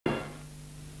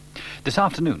This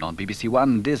afternoon on BBC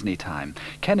One Disney Time,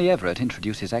 Kenny Everett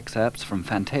introduces excerpts from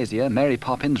Fantasia, Mary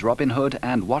Poppins, Robin Hood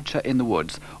and Watcher in the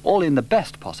Woods, all in the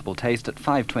best possible taste at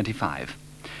 5:25.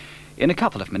 In a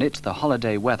couple of minutes, the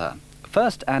holiday weather.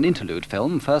 First, an interlude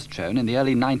film first shown in the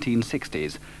early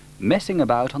 1960s, Messing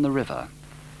About on the River.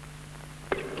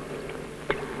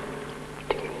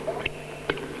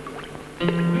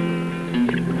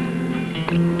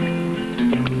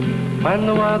 When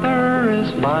the weather is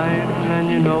fine and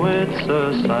you know it's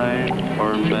a sign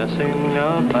for messing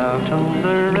about on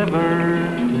the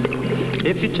river.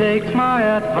 If you take my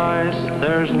advice,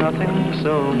 there's nothing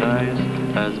so nice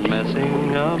as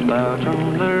messing about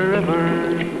on the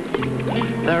river.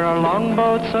 There are long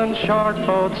boats and short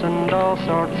boats and all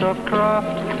sorts of craft,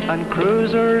 and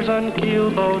cruisers and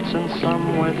keel boats and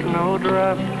some with no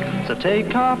draft. So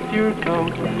take off your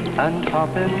coat and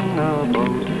hop in a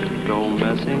boat, go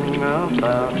messing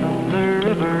about on the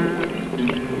river.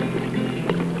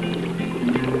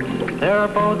 There are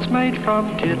boats made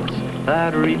from kits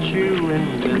that reach you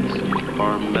in bits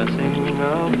for messing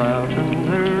about on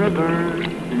the river.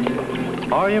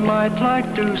 Or you might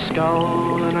like to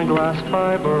scull in a glass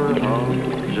fiber hull,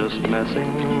 just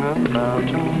messing about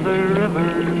on the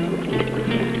river.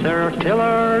 There are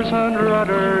tillers and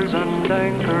rudders and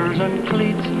anchors and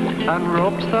cleats, and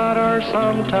ropes that are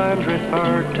sometimes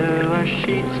referred to as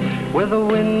sheets. With the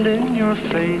wind in your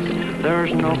face,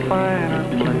 there's no finer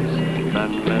place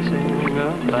than messing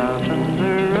about on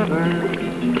the river.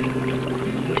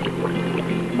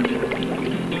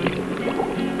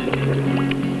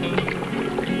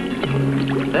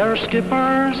 There are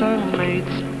skippers and mates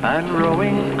and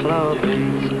rowing club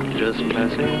mates, just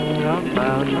messing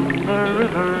about on the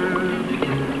river.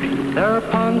 There are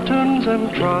pontoons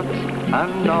and trots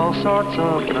and all sorts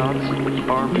of knots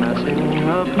for messing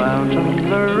about on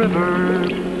the river.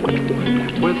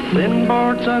 With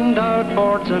inboards and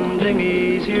outboards and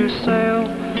dinghies you sail,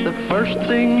 the first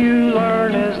thing you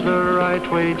learn is the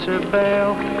right way to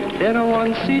bail. In a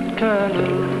one-seat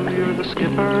canoe, you're the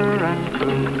skipper and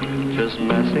crew, just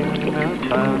messing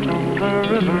about on the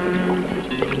river.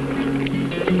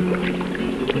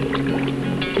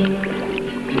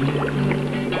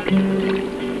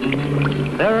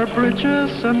 There are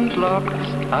bridges and locks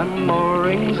and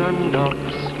moorings and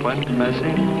docks when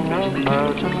messing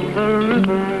about on the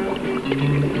river.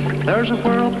 There's a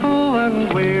whirlpool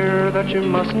and weir that you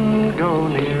mustn't go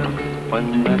near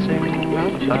when messing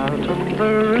about on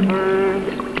the river.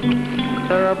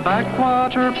 There are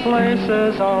backwater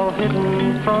places all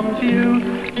hidden from view,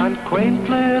 and quaint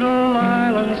little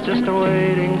islands just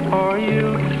waiting for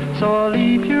you. So I'll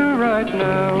leave you right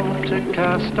now to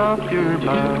cast off your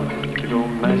bow, to go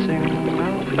messing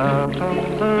about on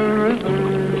the river.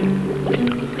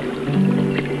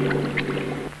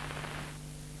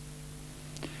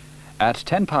 At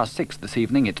 6:10 this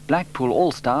evening, it's Blackpool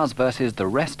All-Stars versus the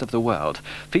rest of the world,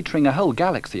 featuring a whole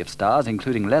galaxy of stars,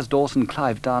 including Les Dawson,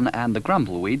 Clive Dunn and the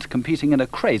Grumbleweeds, competing in a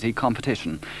crazy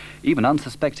competition. Even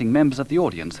unsuspecting members of the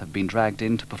audience have been dragged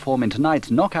in to perform in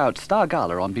tonight's knockout Star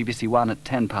Gala on BBC One at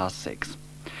 6:10.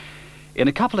 In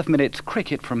a couple of minutes,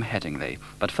 cricket from Headingley.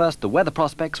 But first, the weather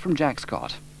prospects from Jack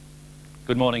Scott.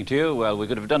 Good morning to you. Well, we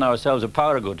could have done ourselves a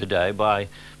power of good today by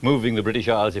moving the British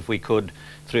Isles, if we could,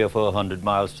 300 or 400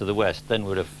 miles to the west. Then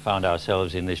we'd have found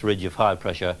ourselves in this ridge of high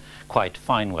pressure, quite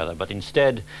fine weather. But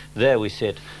instead, there we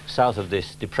sit, south of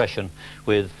this depression,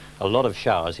 with a lot of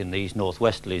showers in these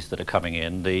northwesterlies that are coming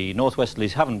in. The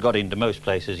northwesterlies haven't got into most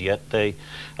places yet. The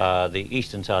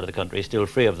eastern side of the country is still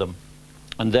free of them,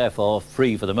 and therefore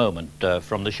free for the moment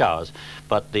from the showers.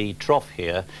 But the trough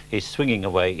here is swinging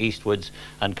away eastwards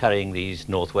and carrying these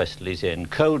northwesterlies in.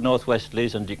 Cold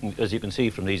northwesterlies, and as you can see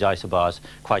from these isobars,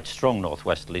 quite strong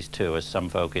northwesterlies too, as some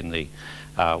folk in the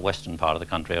western part of the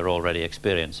country are already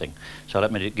experiencing. So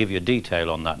let me give you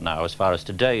detail on that now. As far as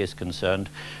today is concerned,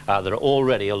 there are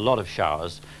already a lot of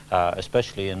showers,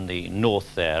 especially in the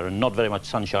north there, and not very much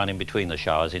sunshine in between the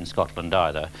showers in Scotland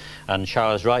either, and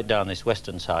showers right down this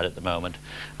western side at the moment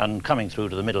and coming through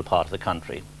to the middle part of the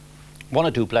country. One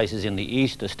or two places in the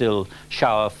east are still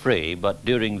shower-free, but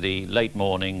during the late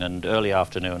morning and early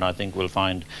afternoon, I think we'll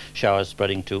find showers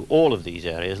spreading to all of these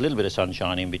areas, a little bit of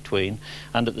sunshine in between,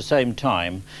 and at the same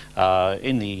time,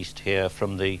 in the east here,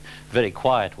 from the very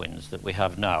quiet winds that we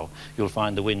have now, you'll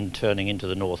find the wind turning into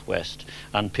the northwest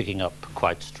and picking up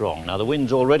quite strong. Now, the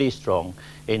wind's already strong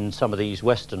in some of these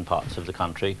western parts of the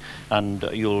country, and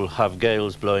you'll have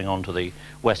gales blowing onto the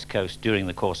west coast during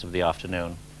the course of the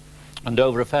afternoon. and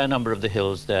over a fair number of the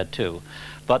hills there too.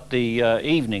 But the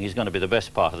evening is going to be the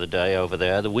best part of the day over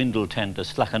there. The wind will tend to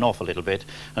slacken off a little bit,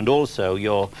 and also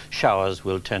your showers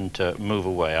will tend to move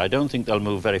away. I don't think they'll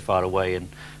move very far away in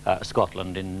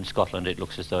Scotland. In Scotland it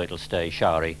looks as though it'll stay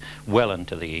showery well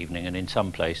into the evening, and in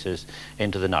some places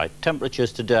into the night.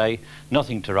 Temperatures today,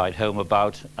 nothing to write home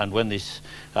about, and when this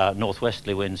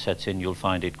northwesterly wind sets in, you'll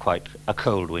find it quite a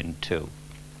cold wind too.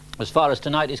 As far as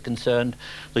tonight is concerned,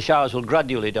 the showers will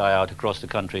gradually die out across the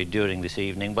country during this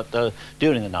evening, but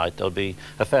during the night there'll be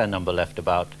a fair number left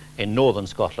about in northern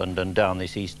Scotland and down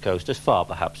this east coast, as far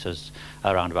perhaps as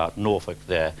around about Norfolk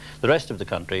there. The rest of the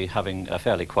country having a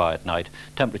fairly quiet night,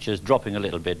 temperatures dropping a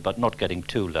little bit but not getting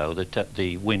too low.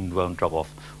 The wind won't drop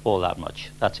off all that much.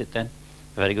 That's it then.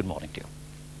 A very good morning to you.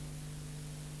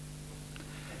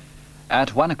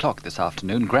 At 1 o'clock this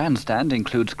afternoon, Grandstand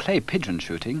includes clay pigeon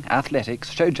shooting, athletics,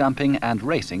 show jumping and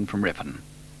racing from Ripon.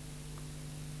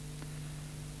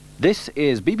 This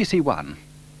is BBC One.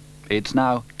 It's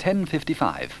now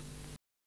 10:55.